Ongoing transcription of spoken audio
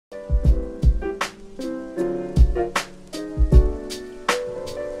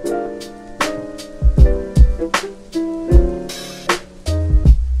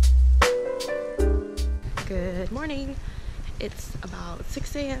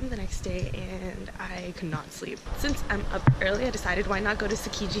a.m. the next day and I could not sleep. Since I'm up early, I decided why not go to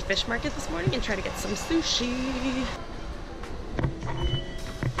Tsukiji fish market this morning and try to get some sushi.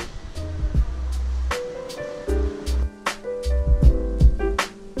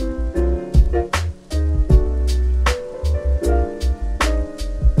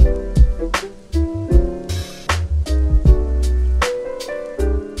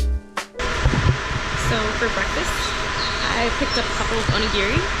 For breakfast, I picked up a couple of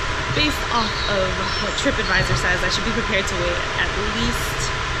onigiri. Based off of what TripAdvisor says, I should be prepared to wait at least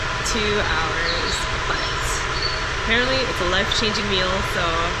 2 hours, but apparently it's a life-changing meal, so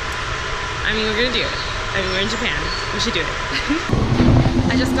I mean, we're gonna do it. I mean, we're in Japan, we should do it.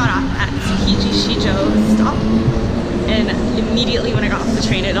 I just got off at Tsukiji Shijo stop, and immediately when I got off the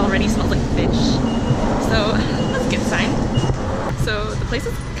train, it already smelled like fish, so that's a good sign. So the place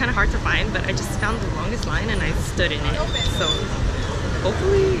is kind of hard to find, but I just found the longest line and I stood in it. So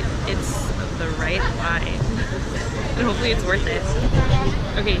hopefully it's the right line and hopefully it's worth it.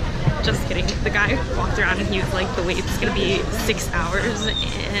 Okay, just kidding. The guy walked around and he was like, the wait's gonna be 6 hours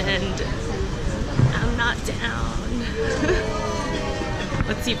and I'm not down.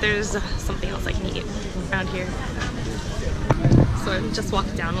 Let's see if there's something else I can eat around here. So I just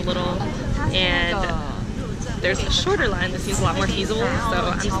walked down a little and there's a shorter line that seems a lot more feasible, so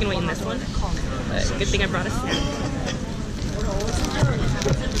I'm just gonna wait in this one. But good thing I brought a snack.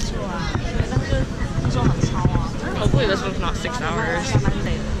 Hopefully this one's not 6 hours.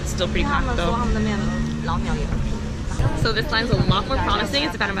 It's still pretty packed though. So this line's a lot more promising.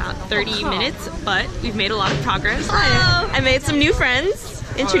 It's about 30 minutes, but we've made a lot of progress. Hi. I made some new friends.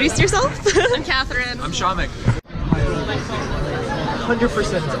 Introduce yourself. I'm Catherine. I'm Shamik.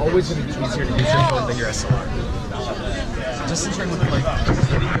 100% it's always going to be easier to use your phone than your SLR. Just in terms of like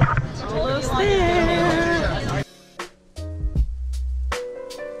almost there.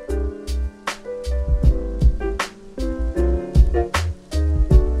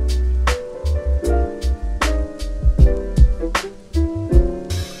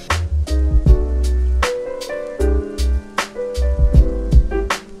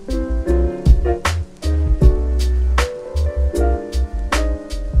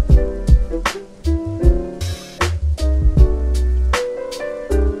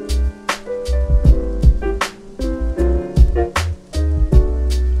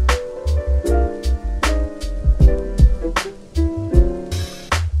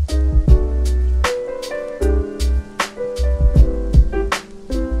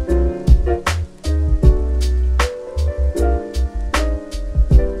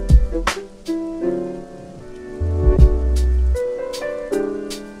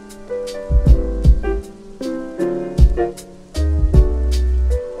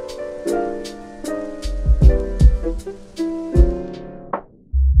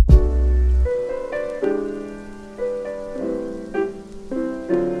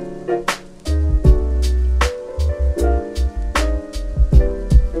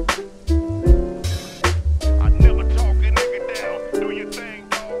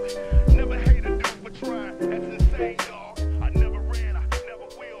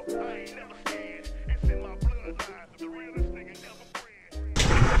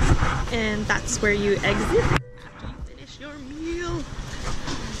 And that's where you exit after you finish your meal.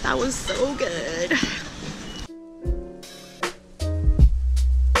 That was so good.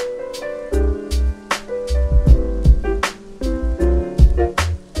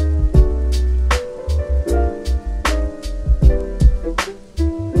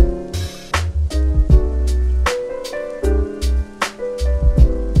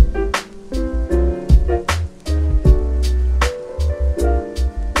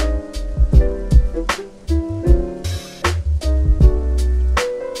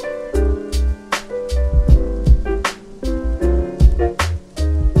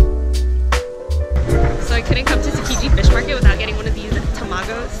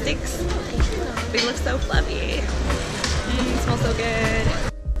 They look so fluffy. Smells so good.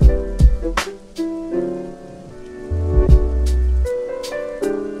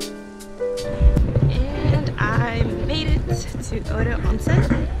 And I made it to Ooedo Onsen.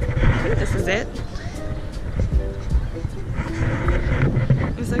 I think this is it.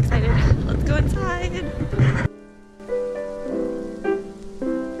 I'm so excited. Let's go inside.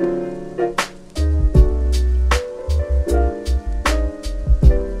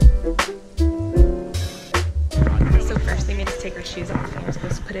 Take our shoes off and we're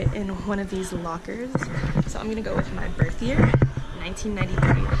supposed to put it in one of these lockers. So I'm gonna go with my birth year,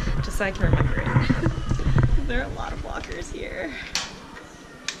 1993, just so I can remember it. There are a lot of lockers here.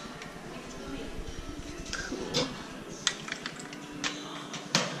 Cool.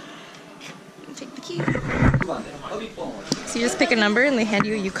 taiyaki. So you just pick a number and they hand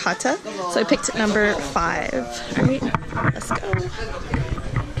you a yukata. So I picked number 5. All right, let's go.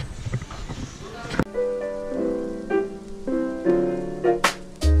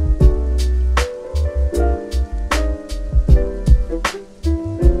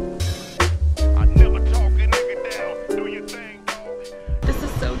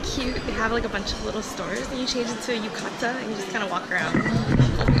 Have like a bunch of little stores and you change it to a yukata and you just kind of walk around.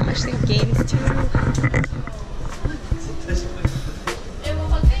 Oh my gosh, they have games too.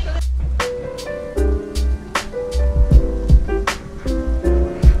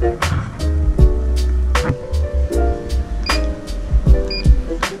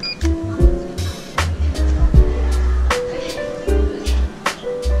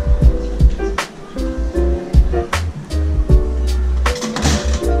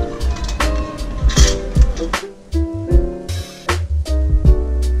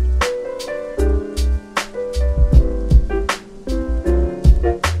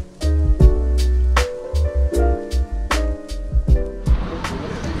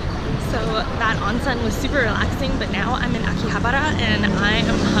 That onsen was super relaxing, but now I'm in Akihabara and I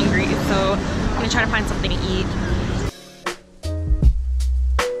am hungry, so I'm gonna try to find something to eat.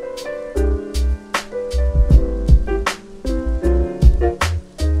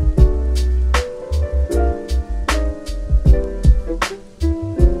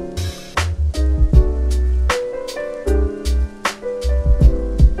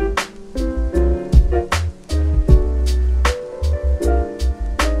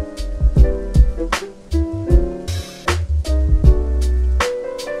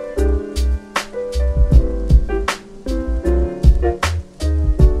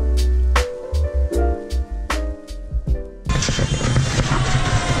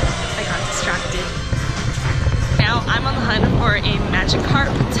 I'm on the hunt for a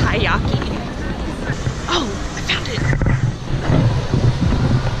MAGIKARP TAIYAki. Oh, I found it!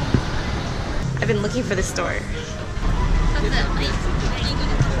 I've been looking for this store.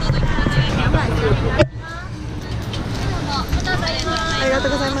 Arigatou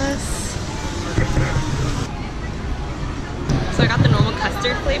gozaimasu. So I got the normal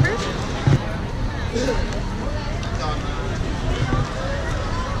custard flavor.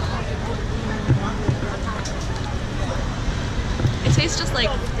 It tastes just like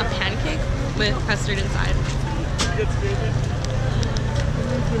a pancake with custard inside.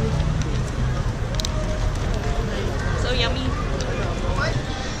 So yummy.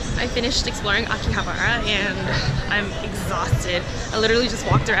 I finished exploring Akihabara and I'm exhausted. I literally just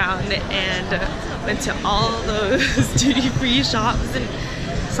walked around and went to all those duty-free shops and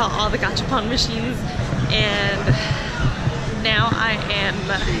saw all the gachapon machines, and now I am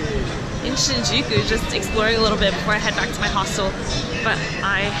in Shinjuku just exploring a little bit before I head back to my hostel, but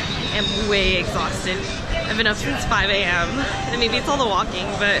I am way exhausted. I've been up since 5 a.m. and maybe it's all the walking,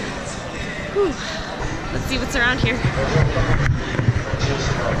 but whew, let's see what's around here.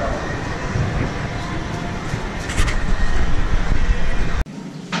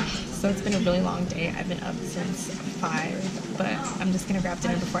 So it's been a really long day. I've been up since 5, but I'm just gonna grab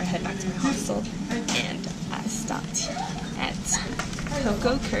dinner before I head back to my hostel, and I stopped at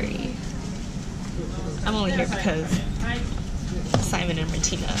Coco Curry. I'm only here because Simon and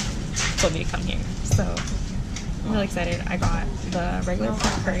Martina told me to come here, so I'm really excited. I got the regular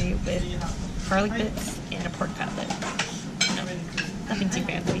pork curry with garlic bits and a pork cutlet. Nothing too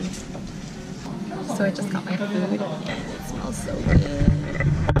fancy. So I just got my food and it smells so good.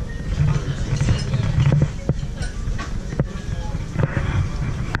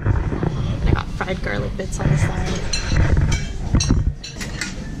 I got fried garlic bits on the side.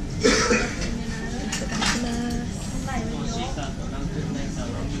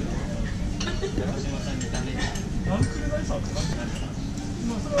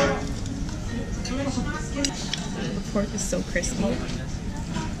 The pork is so crispy.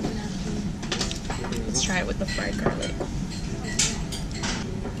 Let's try it with the fried garlic.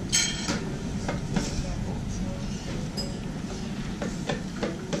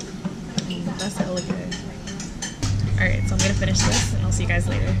 That's hella good. Alright, so I'm gonna finish this and I'll see you guys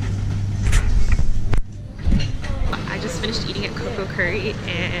later. I just finished eating at Coco Curry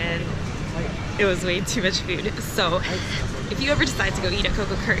and it was way too much food. So if you ever decide to go eat at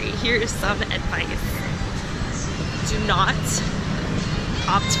Coco Curry, here is some advice. Do not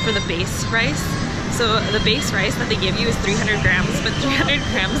opt for the base rice. So the base rice that they give you is 300 grams, but 300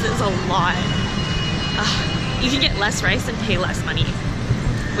 grams is a lot. You can get less rice and pay less money,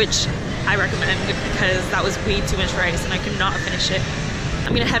 which I recommend because that was way too much rice and I could not finish it.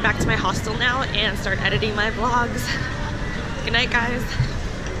 I'm gonna head back to my hostel now and start editing my vlogs. Good night, guys.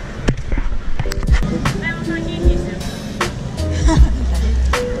 Bye, we'll talk to you.